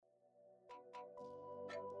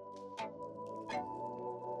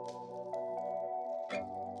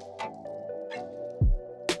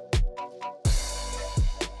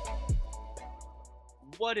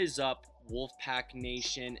What is up, Wolfpack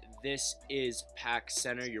Nation? This is Pack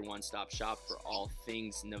Center, your one-stop shop for all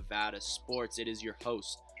things Nevada sports. It is your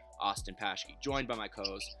host, Austin Paschke, joined by my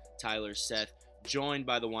co-host, Tyler Seth, joined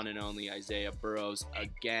by the one and only Isaiah Burrows.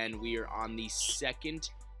 Again, we are on the second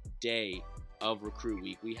day of Recruit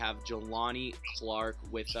Week. We have Jelani Clark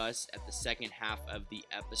with us at the second half of the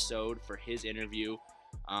episode for his interview.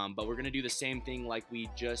 But we're going to do the same thing like we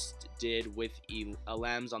just did with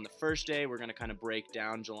Alems on the first day. We're going to kind of break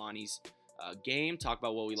down Jelani's game, talk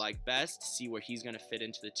about what we like best, see where he's going to fit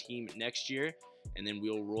into the team next year, and then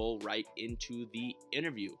we'll roll right into the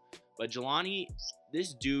interview. But Jelani,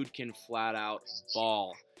 this dude can flat out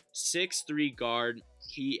ball. 6'3" guard.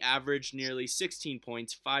 He averaged nearly 16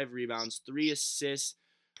 points, 5 rebounds, 3 assists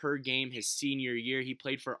per game his senior year. He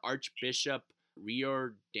played for Archbishop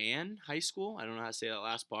Riordan High School. I don't know how to say that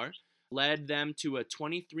last part. Led them to a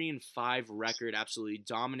 23-5 record, absolutely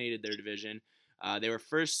dominated their division. They were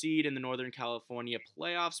first seed in the Northern California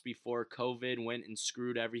playoffs before COVID went and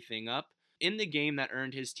screwed everything up. In the game that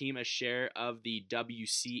earned his team a share of the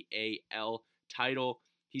WCAL title,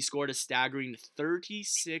 he scored a staggering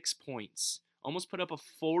 36 points, almost put up a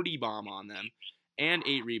 40 bomb on them, and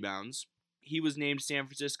 8 rebounds. He was named San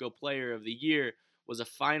Francisco Player of the Year, was a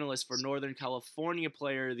finalist for Northern California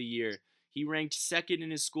Player of the Year. He ranked second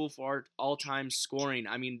in his school for all-time scoring.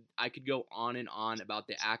 I mean, I could go on and on about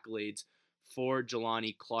the accolades for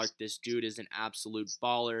Jelani Clark. This dude is an absolute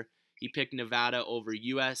baller. He picked Nevada over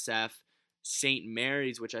USF, St.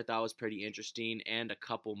 Mary's, which I thought was pretty interesting, and a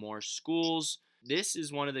couple more schools. This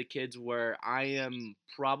is one of the kids where I am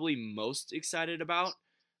probably most excited about,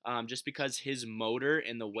 just because his motor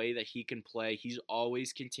and the way that he can play, he's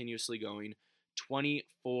always continuously going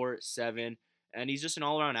 24/7, and he's just an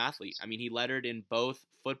all-around athlete. I mean, he lettered in both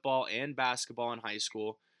football and basketball in high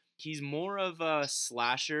school. He's more of a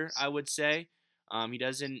slasher, I would say. He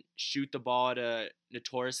doesn't shoot the ball at a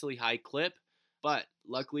notoriously high clip, but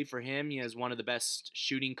luckily for him, he has one of the best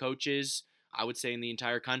shooting coaches, I would say, in the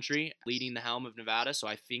entire country, leading the helm of Nevada, so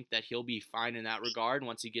I think that he'll be fine in that regard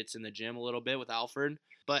once he gets in the gym a little bit with Alfred.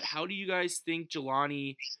 But how do you guys think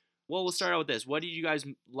Jelani... Well, we'll start out with this. What did you guys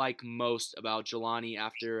like most about Jelani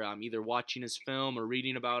after either watching his film or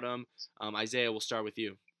reading about him? Isaiah, we'll start with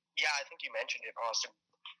you. Yeah, I think you mentioned it, Austin.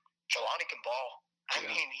 Jelani can ball. I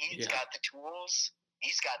mean, he's got the tools,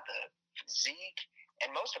 he's got the physique,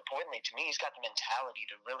 and most importantly to me, he's got the mentality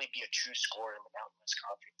to really be a true scorer in the Mountain West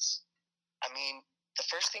Conference. I mean, the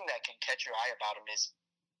first thing that can catch your eye about him is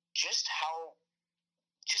just how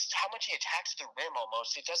much he attacks the rim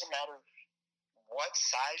almost. It doesn't matter what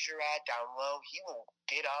size you're at down low, he will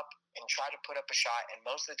get up and try to put up a shot, and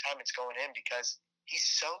most of the time it's going in because he's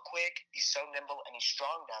so quick, he's so nimble, and he's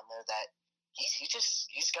strong down there that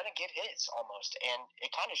he's gonna get his almost. And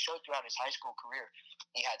it kind of showed throughout his high school career.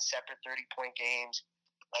 He had separate 30-point games.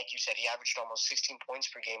 Like you said, he averaged almost 16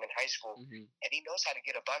 points per game in high school, and he knows how to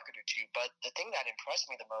get a bucket or two. But the thing that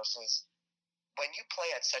impressed me the most is when you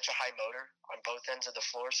play at such a high motor on both ends of the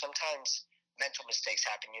floor, sometimes mental mistakes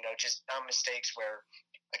happen, just dumb mistakes where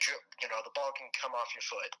the ball can come off your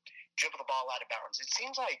foot, dribble the ball out of bounds. It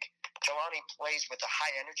seems like Jelani plays with a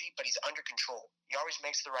high energy, but he's under control. He always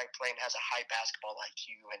makes the right play and has a high basketball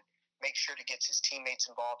IQ and makes sure to get his teammates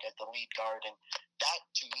involved at the lead guard. And that,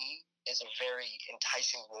 to me, is a very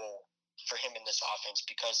enticing role for him in this offense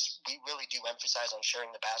because we really do emphasize on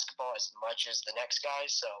sharing the basketball as much as the next guy.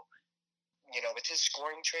 So, with his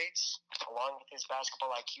scoring traits, along with his basketball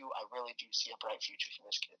IQ, I really do see a bright future for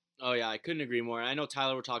this kid. Oh, yeah, I couldn't agree more. I know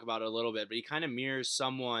Tyler will talk about it a little bit, but he kind of mirrors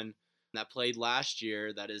someone that played last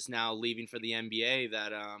year that is now leaving for the NBA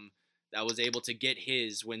that was able to get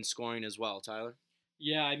his when scoring as well. Tyler?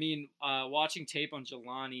 Yeah, I mean, watching tape on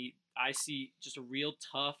Jelani, I see just a real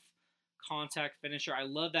tough contact finisher. I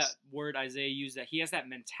love that word Isaiah used, that he has that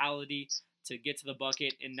mentality to get to the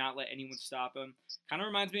bucket and not let anyone stop him. Kind of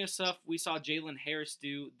reminds me of stuff we saw Jalen Harris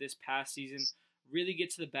do this past season. Really get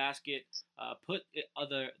to the basket, put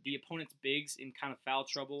the opponent's bigs in kind of foul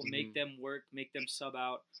trouble, make them work, make them sub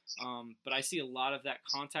out. But I see a lot of that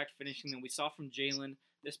contact finishing that we saw from Jalen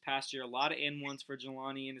this past year. A lot of N1s for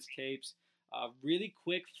Jelani in his tapes. Really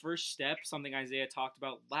quick first step, something Isaiah talked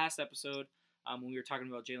about last episode when we were talking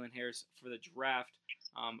about Jalen Harris for the draft.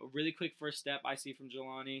 A really quick first step I see from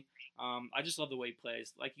Jelani. I just love the way he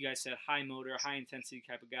plays. Like you guys said, high motor, high intensity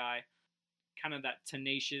type of guy. Kind of that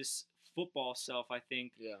tenacious football self, I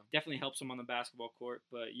think. Yeah. Definitely helps him on the basketball court.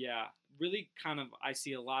 But yeah, really kind of I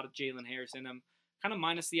see a lot of Jalen Harris in him. Kind of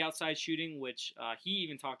minus the outside shooting, which he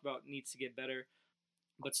even talked about needs to get better.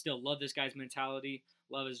 But still, love this guy's mentality,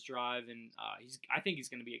 love his drive, and I think he's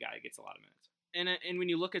going to be a guy that gets a lot of minutes. And when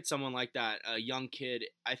you look at someone like that, a young kid,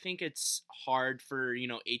 I think it's hard for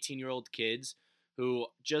 18-year-old kids who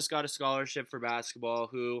just got a scholarship for basketball,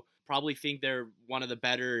 who probably think they're one of the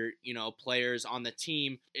better players on the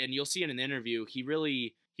team. And you'll see in an interview, he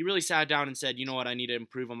really sat down and said, you know what, I need to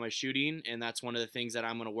improve on my shooting, and that's one of the things that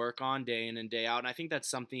I'm going to work on day in and day out. And I think that's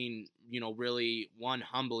something really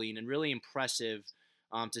humbling and really impressive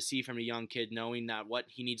to see from a young kid, knowing that what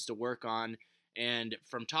he needs to work on. And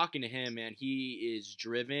from talking to him, man, he is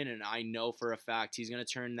driven, and I know for a fact he's going to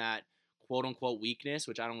turn that quote unquote weakness,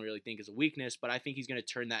 which I don't really think is a weakness, but I think he's going to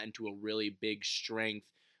turn that into a really big strength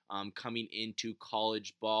coming into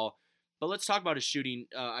college ball. But let's talk about his shooting.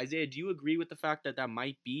 Isaiah, do you agree with the fact that that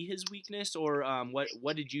might be his weakness, or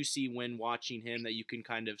what did you see when watching him that you can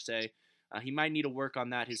kind of say he might need to work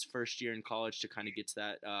on that his first year in college to kind of get to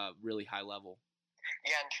that really high level?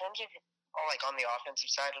 Yeah, in terms of on the offensive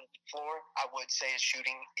side of the floor, I would say his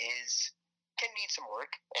shooting can need some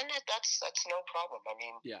work, and that's no problem. I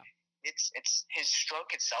mean, yeah, it's his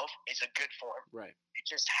stroke itself is a good form. Right. It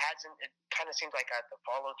just hasn't. It kind of seems like at the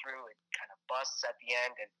follow through, it kind of busts at the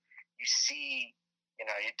end, and you see,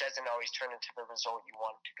 it doesn't always turn into the result you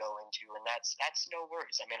want it to go into, and that's no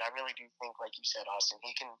worries. I mean, I really do think, like you said, Austin,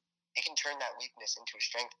 he can turn that weakness into a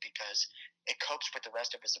strength because it copes with the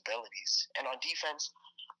rest of his abilities. And on defense,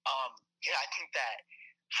 I think that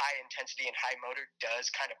high intensity and high motor does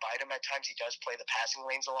kind of bite him at times. He does play the passing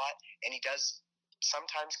lanes a lot, and he does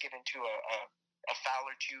sometimes get into a foul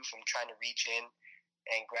or two from trying to reach in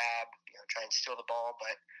and grab, try and steal the ball.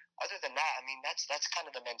 But other than that, I mean, that's kind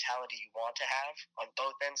of the mentality you want to have on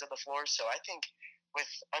both ends of the floor. So I think with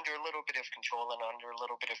under a little bit of control and under a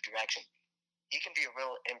little bit of direction, he can be a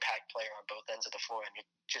real impact player on both ends of the floor, and the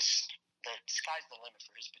sky's the limit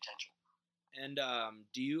for his potential. And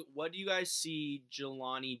what do you guys see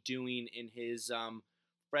Jelani doing in his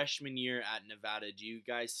freshman year at Nevada? Do you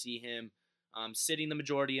guys see him sitting the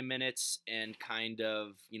majority of minutes and kind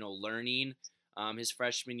of learning his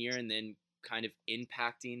freshman year and then kind of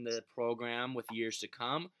impacting the program with years to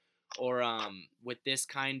come, or with this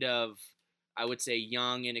kind of, I would say,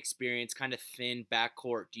 young and experienced, kind of thin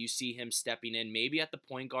backcourt, do you see him stepping in maybe at the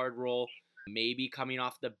point guard role, maybe coming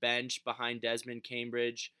off the bench behind Desmond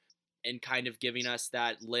Cambridge, and kind of giving us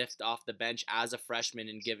that lift off the bench as a freshman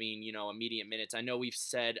and giving, immediate minutes? I know we've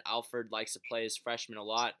said Alfred likes to play his freshman a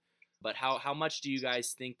lot, but how much do you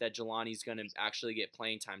guys think that Jelani's going to actually get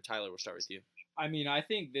playing time? Tyler, we'll start with you. I mean, I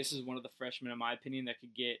think this is one of the freshmen, in my opinion, that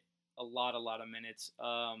could get a lot of minutes.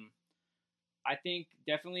 I think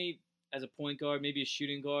definitely as a point guard, maybe a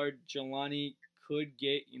shooting guard, Jelani could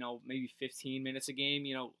get, maybe 15 minutes a game.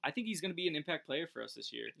 I think he's going to be an impact player for us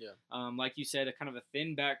this year. Yeah. Like you said, a kind of a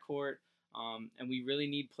thin backcourt, and we really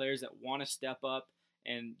need players that want to step up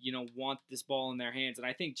and, want this ball in their hands. And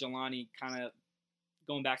I think Jelani, kind of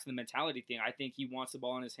going back to the mentality thing, I think he wants the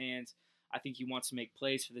ball in his hands. I think he wants to make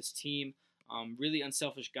plays for this team. Really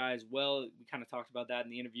unselfish guy as well. We kind of talked about that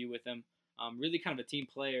in the interview with him. Really kind of a team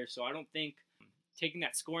player. So I don't think taking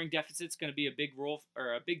that scoring deficit is going to be a big role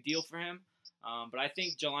or a big deal for him. But I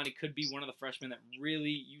think Jelani could be one of the freshmen that really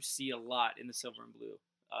you see a lot in the silver and blue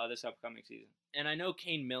this upcoming season. And I know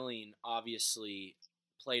Kane Milling obviously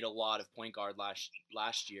played a lot of point guard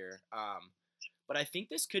last year. But I think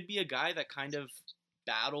this could be a guy that kind of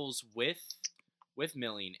battles with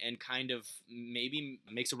Milling and kind of maybe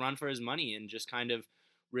makes a run for his money and just kind of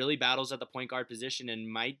really battles at the point guard position and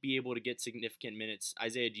might be able to get significant minutes.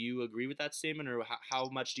 Isaiah, do you agree with that statement, or how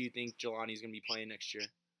much do you think Jelani's going to be playing next year?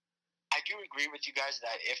 I do agree with you guys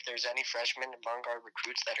that if there's any freshmen and vanguard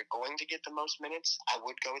recruits that are going to get the most minutes, I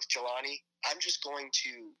would go with Jelani. I'm just going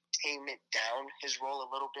to tame it down his role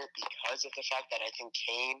a little bit because of the fact that I think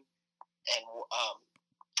Kane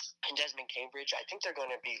and Desmond Cambridge, I think they're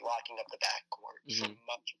going to be locking up the backcourt for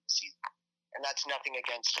much of the season. And that's nothing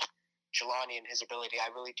against Jelani and his ability. I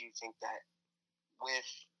really do think that with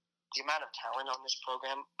the amount of talent on this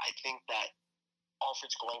program, I think that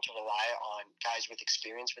Alfred's going to rely on guys with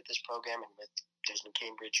experience with this program, and with Desmond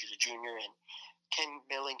Cambridge, who's a junior, and Ken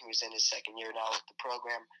Milling, who's in his second year now with the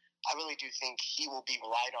program. I really do think he will be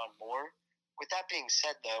relied on more. With that being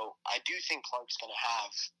said, though, I do think Clark's going to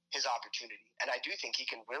have his opportunity, and I do think he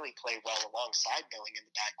can really play well alongside Milling in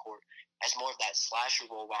the backcourt as more of that slasher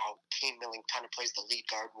role, while Kane Milling kind of plays the lead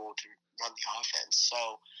guard role to run the offense.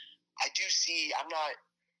 So I do see, I'm not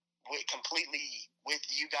completely with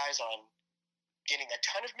you guys on getting a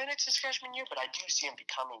ton of minutes his freshman year, but I do see him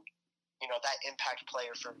becoming, that impact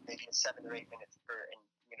player for maybe a 7 or 8 minutes and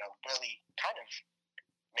really kind of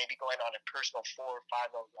maybe going on a personal 4 or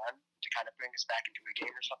 5-0 run to kind of bring us back into a game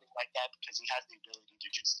or something like that, because he has the ability to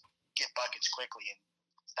just get buckets quickly. And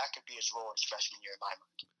that could be his role his freshman year in my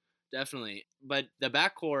mind. Definitely. But the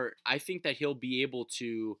backcourt, I think that he'll be able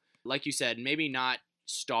to, like you said, maybe not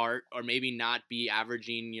start or maybe not be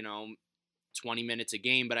averaging, 20 minutes a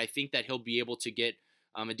game, but I think that he'll be able to get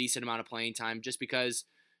a decent amount of playing time just because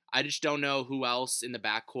I just don't know who else in the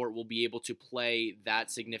backcourt will be able to play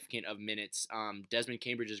that significant of minutes. Desmond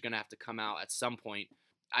Cambridge is going to have to come out at some point.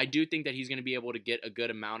 I do think that he's going to be able to get a good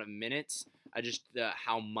amount of minutes.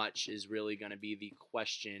 How much is really going to be the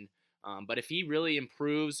question. But if he really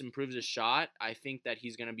improves his shot, I think that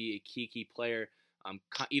he's going to be a key player,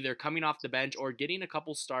 either coming off the bench or getting a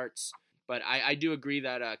couple starts. But I do agree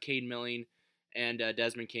that Cade Milling and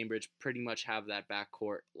Desmond Cambridge pretty much have that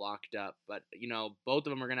backcourt locked up. But, both of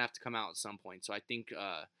them are going to have to come out at some point. So I think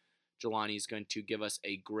Jelani is going to give us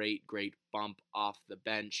a great bump off the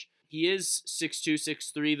bench. He is 6'2",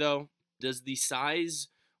 6'3", though. Does the size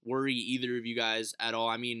worry either of you guys at all?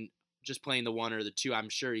 I mean, just playing the 1 or the 2, I'm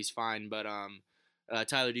sure he's fine. But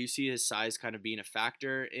Tyler, do you see his size kind of being a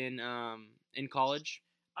factor in college?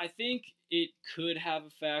 I think it could have a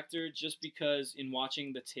factor just because in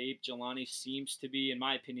watching the tape, Jelani seems to be, in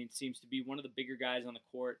my opinion, one of the bigger guys on the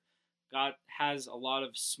court. Has a lot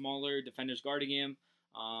of smaller defenders guarding him.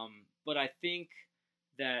 But I think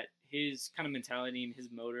that his kind of mentality and his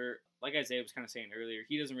motor, like Isaiah was kind of saying earlier,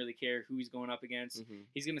 he doesn't really care who he's going up against. Mm-hmm.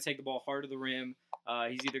 He's going to take the ball hard to the rim.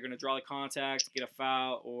 He's either going to draw the contact, get a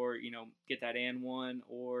foul, or, get that and one,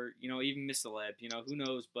 or, even miss the layup. Who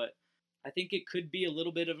knows? But I think it could be a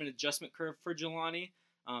little bit of an adjustment curve for Jelani,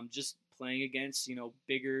 just playing against,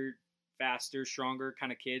 bigger, faster, stronger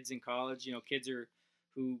kind of kids in college. Kids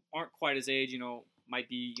who aren't quite his age, might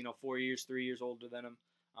be, 4 years, 3 years older than him.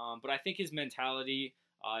 But I think his mentality,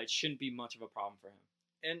 it shouldn't be much of a problem for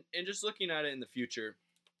him. And just looking at it in the future,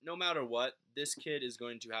 no matter what, this kid is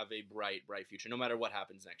going to have a bright future, no matter what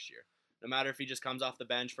happens next year. No matter if he just comes off the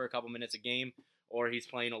bench for a couple minutes a game or he's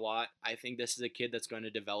playing a lot, I think this is a kid that's going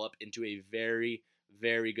to develop into a very,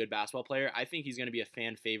 very good basketball player. I think he's going to be a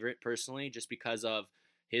fan favorite personally just because of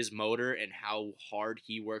his motor and how hard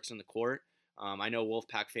he works on the court. I know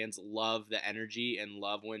Wolfpack fans love the energy and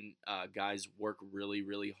love when guys work really,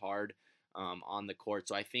 really hard on the court.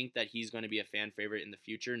 So I think that he's going to be a fan favorite in the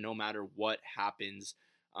future, no matter what happens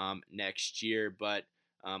next year. But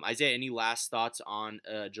Isaiah, any last thoughts on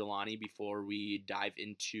Jelani before we dive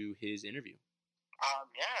into his interview? I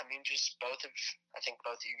think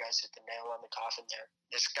both of you guys hit the nail on the coffin there.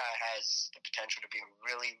 This guy has the potential to be a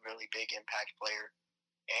really, really big impact player.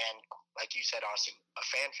 And like you said, Austin, a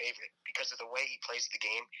fan favorite because of the way he plays the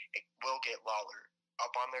game. It will get Lawler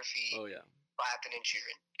up on their feet, clapping and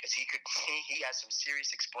cheering because he has some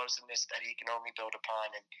serious explosiveness that he can only build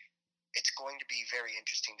upon, and it's going to be very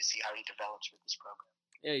interesting to see how he develops with this program.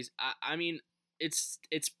 Yeah, I mean, it's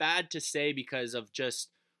bad to say because of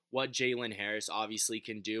just what Jalen Harris obviously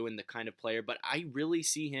can do and the kind of player, but I really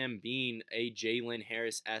see him being a Jalen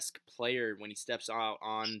Harris-esque player when he steps out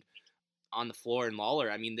on the floor in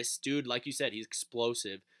Lawler. I mean, this dude, like you said, he's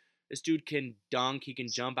explosive. This dude can dunk. He can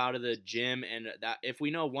jump out of the gym. And that, if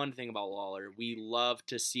we know one thing about Lawler, we love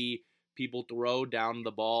to see people throw down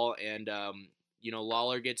the ball. And,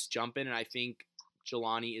 Lawler gets jumping. And I think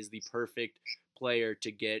Jelani is the perfect player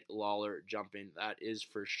to get Lawler jumping. That is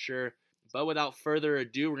for sure. But without further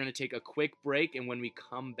ado, we're going to take a quick break. And when we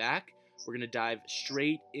come back, we're going to dive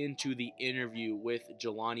straight into the interview with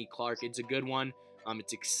Jelani Clark. It's a good one.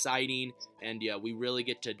 It's exciting, and we really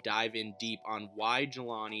get to dive in deep on why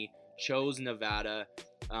Jelani chose Nevada.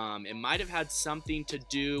 It might have had something to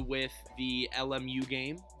do with the LMU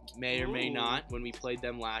game, may or may not, when we played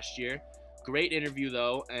them last year. Great interview,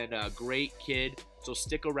 though, and a great kid. So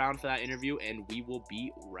stick around for that interview, and we will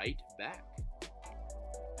be right back.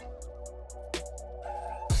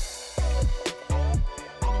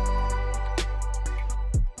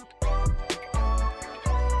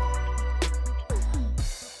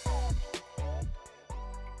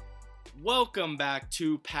 Welcome back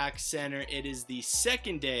to Pack Center. It is the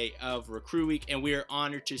second day of Recruit Week, and we are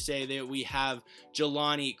honored to say that we have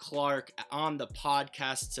Jelani Clark on the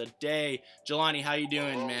podcast today. Jelani, how you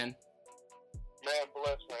doing, man? Man,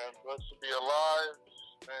 blessed, man. Blessed to be alive,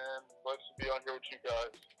 and blessed to be on here with you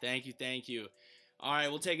guys. Thank you. All right,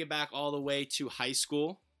 we'll take it back all the way to high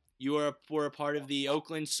school. You were a part of the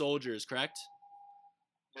Oakland Soldiers, correct?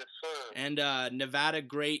 Yes, sir. And Nevada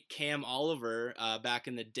great Cam Oliver, back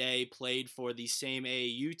in the day, played for the same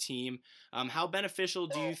AAU team. How beneficial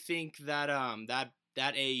do you think that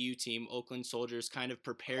that AAU team, Oakland Soldiers, kind of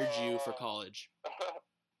prepared you for college?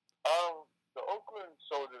 The Oakland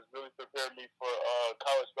Soldiers really prepared me for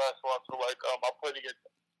college basketball. So, I played against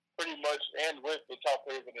pretty much and with the top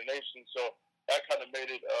players in the nation. So, that kind of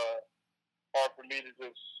made it hard for me to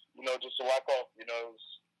just to lock off.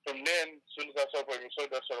 From then, as soon as I started playing, I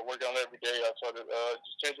started working on it every day. I started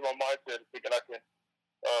just changing my mindset, thinking I can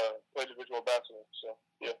play divisional basketball. So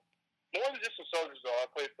yeah, more than just the Soldiers though. I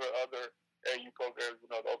played for other AU programs, the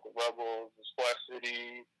Oakland Rebels, the Splash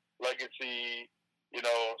City, Legacy,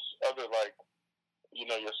 other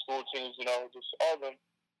your school teams, just all of them.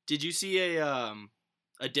 Did you see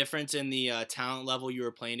a difference in the talent level you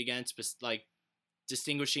were playing against, like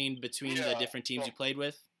distinguishing between the different teams you played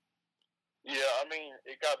with? Yeah, I mean,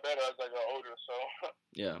 it got better as I got older, so.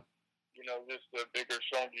 Yeah. Just the bigger,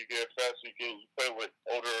 stronger you get, faster you get, you play with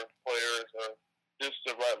older players, or just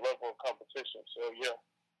the right level of competition, so yeah.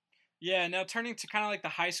 Yeah, now turning to kind of like the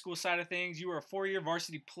high school side of things, you were a 4-year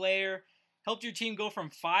varsity player, helped your team go from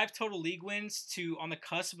 5 total league wins to on the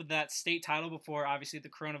cusp of that state title before, obviously, the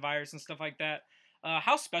coronavirus and stuff like that.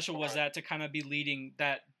 How special was that to kind of be leading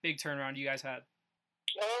that big turnaround you guys had?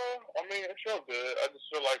 I mean, it felt good. I just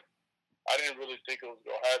feel like I didn't really think it was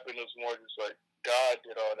going to happen. It was more just like God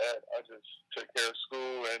did all that. I just took care of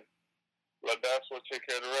school and let basketball take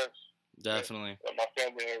care of the rest. Definitely. Let my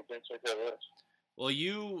family and everything take care of the rest. Well,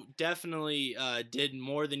 you definitely did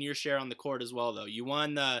more than your share on the court as well, though. You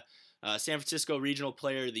won the San Francisco Regional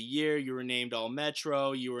Player of the Year. You were named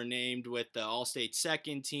All-Metro. You were named with the All-State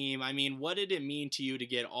second team. I mean, what did it mean to you to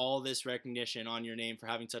get all this recognition on your name for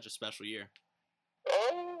having such a special year?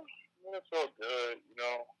 It felt good,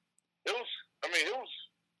 It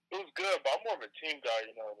was good, but I'm more of a team guy,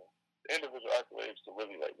 The individual accolades to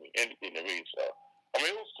really mean anything to me. So,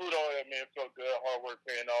 it was cool though. It felt good. Hard work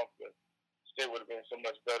paying off, but state would have been so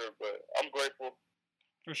much better. But I'm grateful.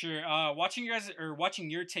 For sure. Watching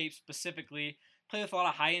your tape specifically, play with a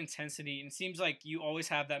lot of high intensity, and it seems like you always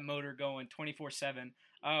have that motor going 24/7.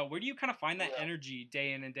 Where do you kind of find that energy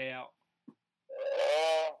day in and day out?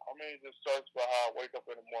 It just starts by how I wake up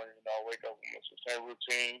in the morning. I wake up with the same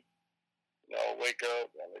routine. Wake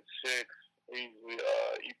up at 6, usually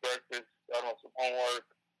eat breakfast, start on some homework,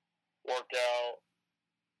 work out,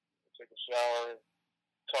 take a shower,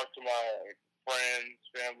 talk to my friends,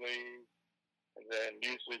 family, and then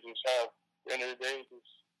usually just have the end of the day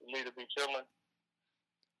just me to be chilling.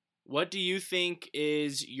 What do you think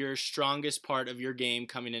is your strongest part of your game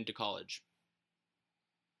coming into college?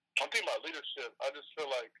 I think my leadership. I just feel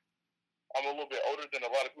like I'm a little bit older than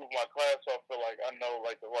a lot of people in my class, so I feel like I know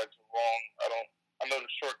the right from wrong. I know the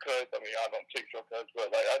shortcuts. I don't take shortcuts, but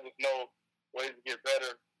I just know ways to get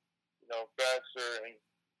better, faster, and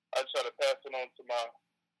I try to pass it on to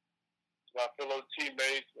my fellow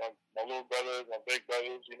teammates, my little brothers, my big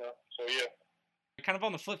brothers, So yeah. Kind of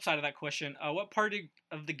on the flip side of that question, what part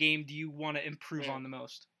of the game do you want to improve on the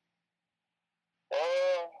most?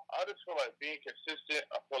 I just feel like being consistent.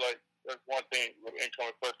 I feel like that's one thing with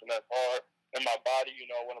incoming freshman that's hard. And my body,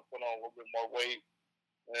 I want to put on a little bit more weight.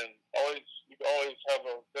 And you can always have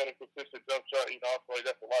a better consistent jump shot. I feel like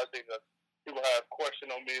that's a lot of things that people have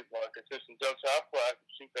question on me is my consistent jump shot. I feel like I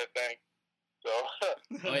can shoot that thing. So.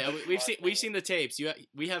 Oh yeah, we've seen the tapes.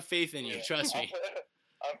 We have faith in you. Trust me.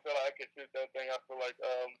 I feel like I can shoot that thing. I feel like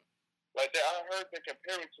that. I heard they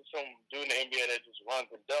compare me to some dude in the NBA that just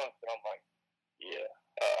runs and dunks, and I'm like, yeah,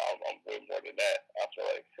 I'm way more than that. I feel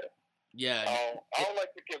like. Yeah. I don't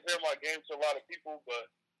like to compare my game to a lot of people, but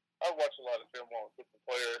I watch a lot of film on different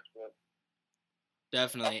players. But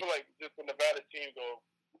definitely. I feel like just the Nevada team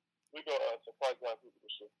we surprise a lot of people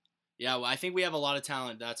this year. Yeah, well, I think we have a lot of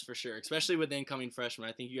talent, that's for sure. Especially with incoming freshmen.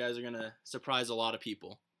 I think you guys are gonna surprise a lot of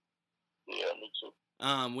people. Yeah, me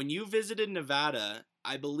too. When you visited Nevada,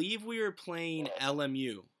 I believe we were playing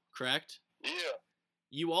LMU, correct? Yeah.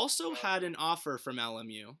 You also had an offer from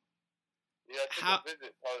LMU. Yeah, I took a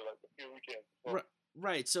visit probably a few weekends before.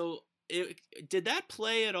 Right, so did that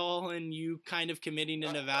play at all in you kind of committing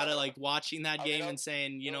to Nevada, watching that game and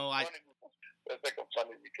saying, That's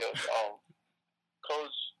funny because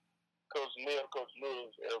Coach Neil,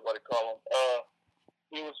 everybody call him,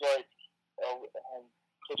 he was like,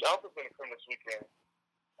 Coach Alfred's going to come this weekend,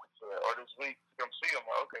 or this week to come see him.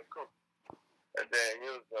 I'm like, okay, cool. And then he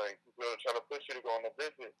was like, he's going to try to push you to go on a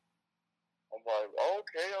visit. I'm like, oh,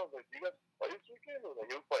 okay. I was like, you guys play this weekend? He was like,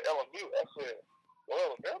 you play LMU. I said,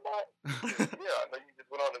 well, Alabama? Yeah, I know you just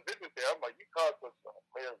went on a visit there. I'm like, you caused us some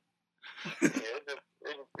players. Yeah, it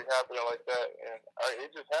just be happening like that. And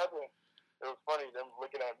it just happened. It was funny, them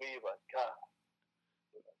looking at me like, God.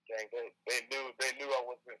 Dang, they knew I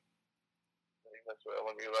wasn't. That's what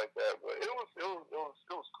LMU like that. But it was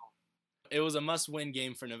cool. It was a must-win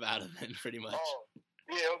game for Nevada then, pretty much. Oh.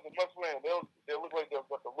 Yeah, it was a must-win. They looked like they were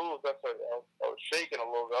about to lose. That's why I was shaking a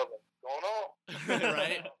little bit. I was like, what's going on?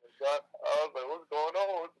 Right? I was like, what's going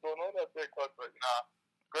on? What's going on out there, Coach?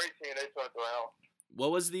 What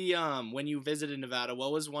was the when you visited Nevada? What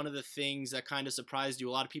was one of the things that kind of surprised you?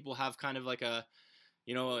 A lot of people have kind of like a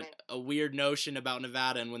a weird notion about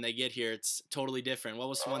Nevada, and when they get here, it's totally different. What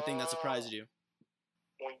was one thing that surprised you?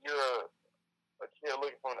 When you're a kid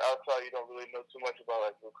looking from the outside, you don't really know too much about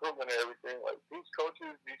like recruitment and everything. Like these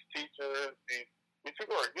coaches, these teachers, these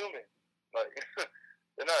people are human. Like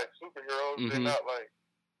they're not superheroes. Mm-hmm. They're not like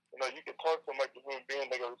you can talk to them like a human being.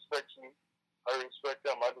 They gonna respect you. I respect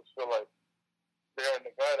them. I just feel like there in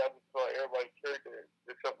Nevada, I just feel like everybody carried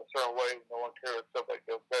themselves a certain way. No one cared except like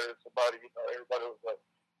they're better than somebody. Everybody was like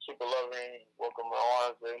super loving, welcome my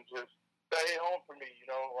arms, and just that hit home for me.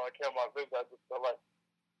 When I came on my visit, I just felt like,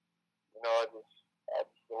 I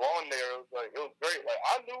just belonged there. It was great. Like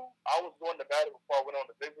I knew I was going to Nevada before I went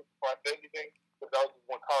on the visit, before I said anything, because that was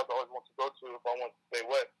just one college I always wanted to go to if I wanted to stay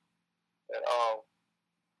west. And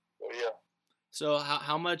so yeah. So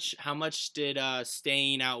how much did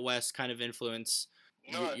staying out west kind of influence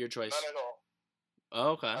your choice? Not at all. Oh,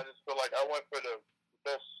 okay. I just feel like I went for the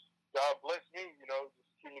best. God bless me, just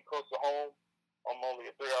keep me close to home. I'm only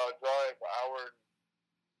a 3-hour drive, an hour,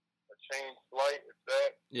 a change flight. It's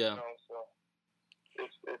that. Yeah. So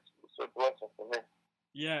it's a blessing for me.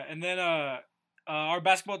 Yeah, and then our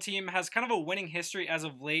basketball team has kind of a winning history as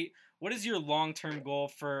of late. What is your long-term goal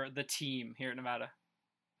for the team here at Nevada?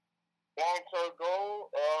 Long-term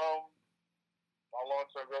goal, my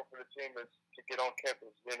long-term goal for the team is to get on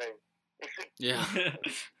campus, Yeah.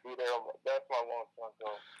 Be there. That's my long-term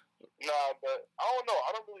goal. Nah, but I don't know. I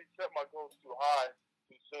don't really set my goals too high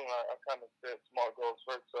too soon. I kind of set small goals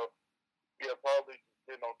first. So, yeah, probably just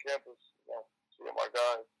getting on campus, seeing my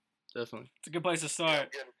guys. Definitely. It's a good place to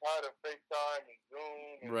start. I'm getting tired of FaceTime and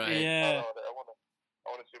Zoom. And right. Yeah. All that. I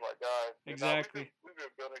want to see my guys. Exactly. We've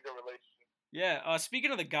been building a good relationship. Yeah,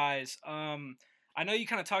 speaking of the guys, I know you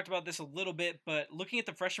kind of talked about this a little bit, but looking at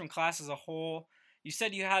the freshman class as a whole, you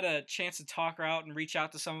said you had a chance to talk out and reach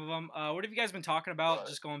out to some of them. What have you guys been talking about,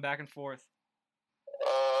 just going back and forth?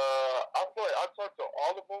 I feel like I talked to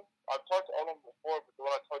all of them. I've talked to all of them before, but the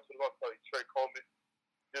one I talked to the most was Trey Coleman,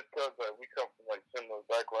 just because we come from similar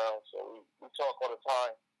backgrounds, so we talk all the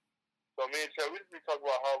time. So me and Trey, we just talk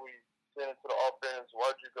about how we fit into the offense,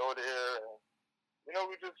 why'd you go there, and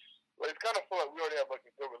we just. It's kind of feel like we already have a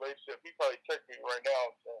good relationship. He probably texting me right now,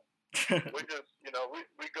 so we just,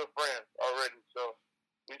 we good friends already. So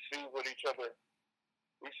we see with each other.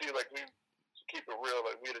 We see we keep it real.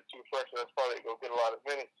 Like we the two freshmen that's probably go get a lot of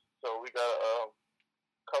minutes. So we gotta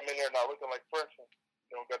come in there not looking like freshmen.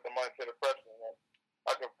 Got the mindset of freshmen.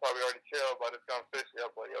 I can probably already tell by this conversation. I'm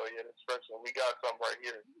like, oh yeah, this freshman, we got something right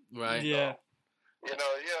here. Right. Yeah. So,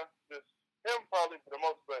 just him probably for the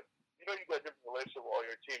most, but. You got a different relationship with all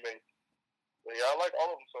your teammates. But yeah, I like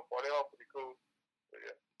all of them so far. They're all pretty cool. But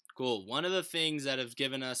yeah. Cool. One of the things that have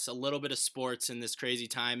given us a little bit of sports in this crazy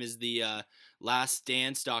time is the Last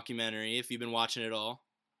Dance documentary, if you've been watching it all.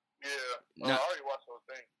 Yeah. I already watched the whole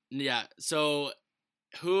thing. Yeah. So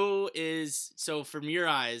from your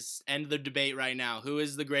eyes, end the debate right now, who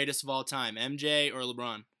is the greatest of all time, MJ or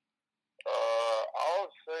LeBron? I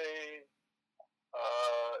would say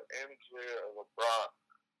MJ or LeBron.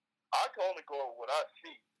 I can only go with what I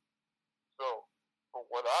see. So, from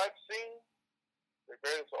what I've seen, the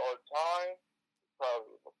greatest of all time is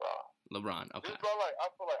probably LeBron. LeBron, okay. Just I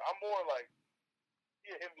feel like I'm more like,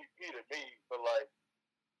 he's an MVP to me, but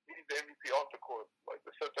he's the MVP off the court.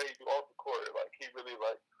 The stuff that he do off the court, he really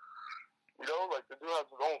the dude has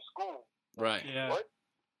his own school. Right. Yeah. What?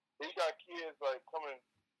 He got kids coming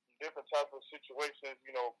from different types of situations,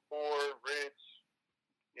 poor, rich,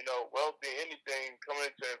 wealthy, anything, coming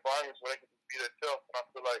into environments where they can just be themselves. And I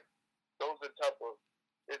feel like those are the type of,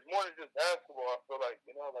 it's more than just basketball. I feel like,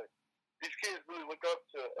 these kids really look up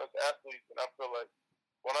to us athletes. And I feel like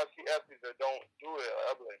when I see athletes that don't do it,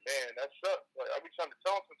 I be like, man, that sucks. I be trying to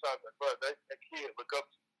tell them sometimes, bro, that kid look up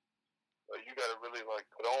to you. You got to really,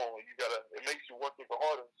 put on. It makes you work even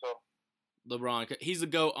harder. So LeBron, he's the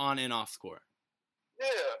GOAT on and off the court.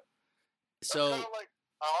 Yeah. So. That's kind of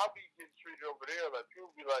how I be getting treated over there.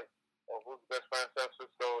 People be like, oh, who's the best fan in San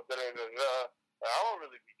Francisco? Da-da-da-da. I don't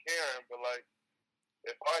really be caring, but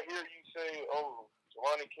if I hear you say, oh,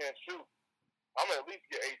 Jelani can't shoot, I'm going to at least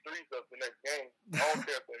get 8 threes up the next game. I don't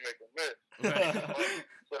care if they make a miss.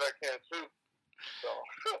 Said I can't shoot. So,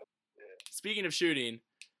 yeah. Speaking of shooting,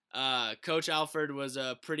 Coach Alford was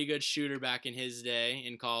a pretty good shooter back in his day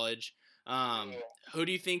in college. Who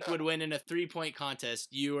do you think would win in a 3-point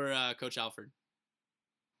contest, you or Coach Alford?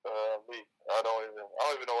 Me. I don't even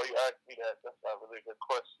know why you asked me that. That's not really a good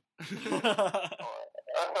question.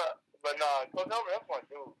 But nah, Coach Alford, that's my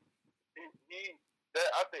dude.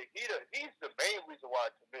 I think he's the main reason why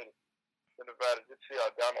I committed to Nevada. Just see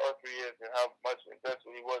down to earth he is and how much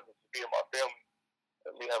invested he was into me and my family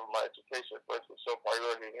and me having my education first was so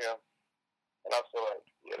priority to him. And I feel like,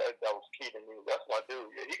 yeah, that was key to me. That's my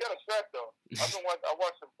dude. Yeah, he got a strap though. I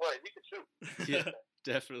watched him play. He can shoot. Yeah,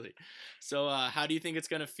 definitely. So, how do you think it's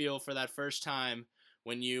gonna feel for that first time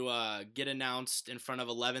when you get announced in front of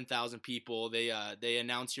 11,000 people? They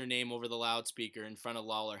announce your name over the loudspeaker in front of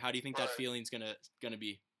Lawler. How do you think that feeling's gonna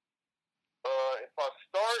be? If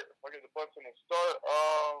I get the button and start,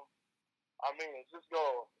 I mean, it's just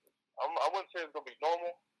go. I wouldn't say it's gonna be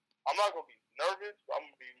normal. I'm not gonna be nervous. I'm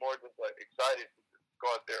gonna be more just like excited to just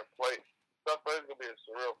go out there and play stuff. But it's gonna be a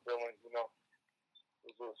surreal feeling, you know.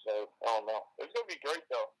 It's just I don't know. It's gonna be great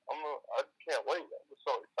though. I can't wait. I'm just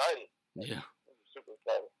so excited. Yeah, I'm just super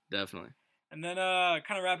excited. Definitely. And then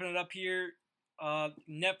kind of wrapping it up here.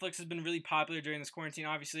 Netflix has been really popular during this quarantine.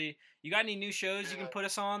 Obviously, you got any new shows you can put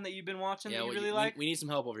us on that you've been watching that you really like? We need some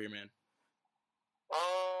help over here, man.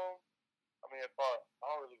 I mean, I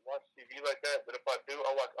don't really watch TV like that, but if I do,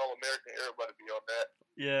 I watch All American. Everybody be on that.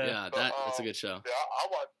 Yeah, that's a good show. Yeah, I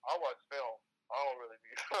watch film. I don't really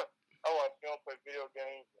be. I watch film, play video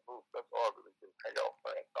games, and hoop. That's all I really do. Hang out with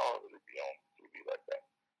friends. I don't really be on TV like that.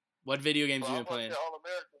 What video games you been playing? All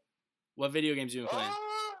American. What video games you been playing?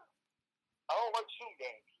 I don't like shooting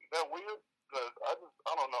games. Is that weird? Cause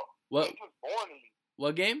I don't know. What? It's just boring to me.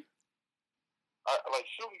 What game? I like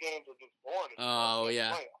shooting games are just boring to me. Oh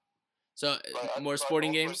yeah. So like, more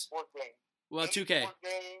sporting games. Sports games. Well, 2K.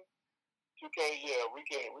 2K, yeah, we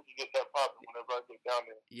can get that popping whenever I get down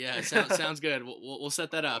there. Yeah, sounds good. We'll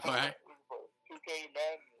set that up. All right. 2K,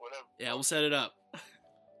 Madden, whatever. Yeah, we'll set it up.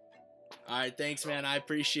 All right, thanks, man. I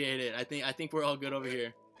appreciate it. I think we're all good over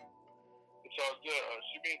here. It's all good.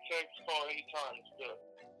 Shoot me a text, call anytime. It's good.